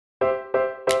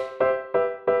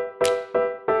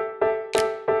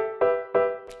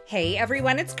Hey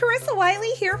everyone, it's Carissa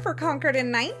Wiley here for Concord and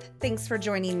Ninth. Thanks for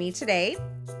joining me today.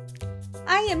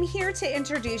 I am here to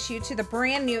introduce you to the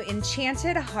brand new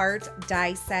Enchanted Heart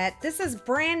die set. This is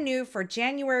brand new for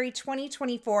January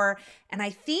 2024, and I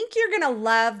think you're gonna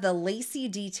love the lacy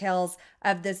details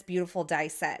of this beautiful die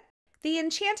set. The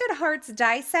Enchanted Hearts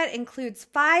die set includes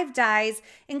 5 dies,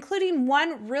 including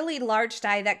one really large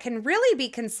die that can really be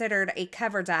considered a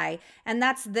cover die, and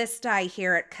that's this die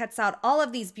here. It cuts out all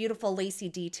of these beautiful lacy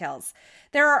details.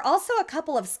 There are also a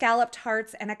couple of scalloped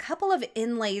hearts and a couple of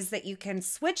inlays that you can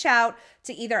switch out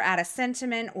to either add a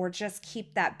sentiment or just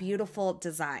keep that beautiful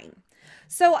design.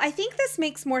 So I think this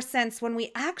makes more sense when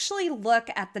we actually look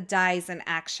at the dies in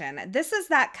action. This is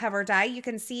that cover die. You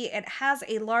can see it has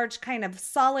a large kind of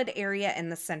solid area in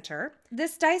the center.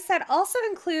 This die set also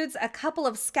includes a couple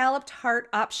of scalloped heart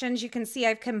options. You can see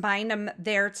I've combined them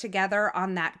there together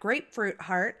on that grapefruit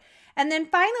heart. And then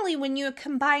finally, when you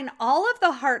combine all of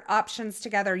the heart options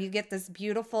together, you get this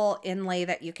beautiful inlay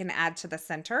that you can add to the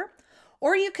center.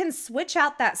 Or you can switch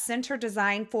out that center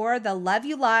design for the love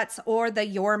you lots or the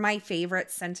you're my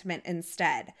favorite sentiment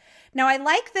instead. Now I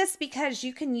like this because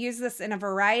you can use this in a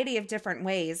variety of different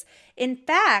ways. In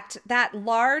fact, that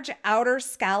large outer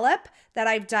scallop that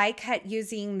I've die cut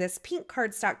using this pink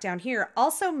cardstock down here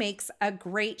also makes a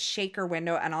great shaker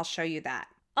window, and I'll show you that.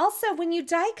 Also, when you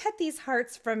die cut these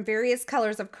hearts from various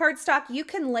colors of cardstock, you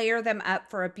can layer them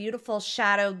up for a beautiful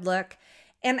shadowed look.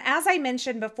 And as I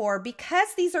mentioned before,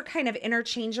 because these are kind of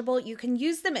interchangeable, you can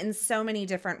use them in so many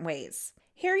different ways.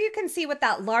 Here you can see what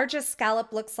that largest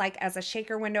scallop looks like as a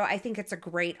shaker window. I think it's a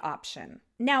great option.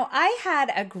 Now, I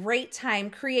had a great time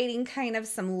creating kind of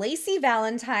some lacy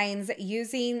valentines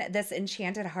using this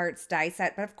Enchanted Hearts die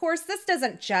set. But of course, this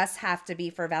doesn't just have to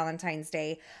be for Valentine's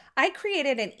Day. I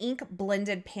created an ink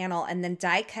blended panel and then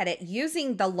die cut it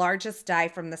using the largest die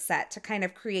from the set to kind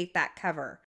of create that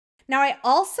cover. Now I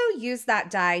also use that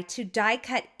die to die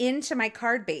cut into my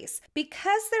card base.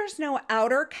 Because there's no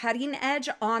outer cutting edge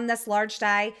on this large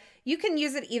die, you can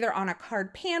use it either on a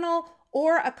card panel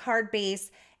or a card base,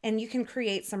 and you can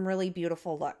create some really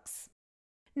beautiful looks.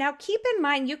 Now keep in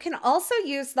mind, you can also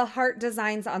use the heart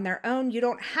designs on their own. You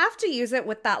don't have to use it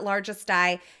with that largest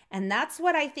die, and that's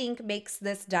what I think makes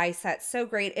this die set so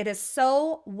great. It is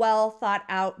so well thought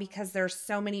out because there's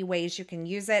so many ways you can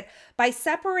use it. By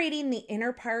separating the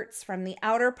inner parts from the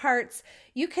outer parts,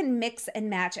 you can mix and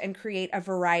match and create a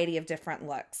variety of different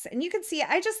looks. And you can see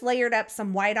I just layered up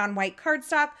some white on white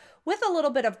cardstock with a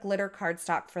little bit of glitter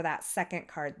cardstock for that second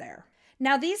card there.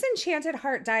 Now these Enchanted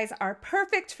Heart dies are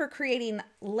perfect for creating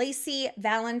lacy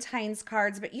Valentine's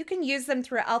cards, but you can use them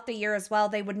throughout the year as well.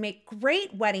 They would make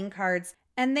great wedding cards,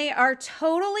 and they are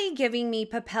totally giving me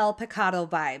papel picado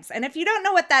vibes. And if you don't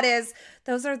know what that is,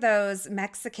 those are those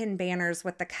Mexican banners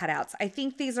with the cutouts. I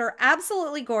think these are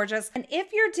absolutely gorgeous. And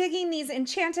if you're digging these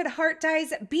Enchanted Heart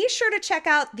dies, be sure to check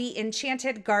out the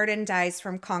Enchanted Garden dies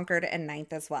from Concord and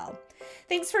Ninth as well.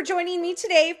 Thanks for joining me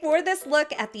today for this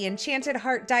look at the Enchanted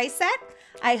Heart die set.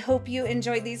 I hope you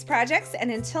enjoyed these projects,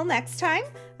 and until next time,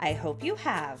 I hope you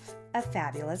have a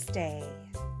fabulous day.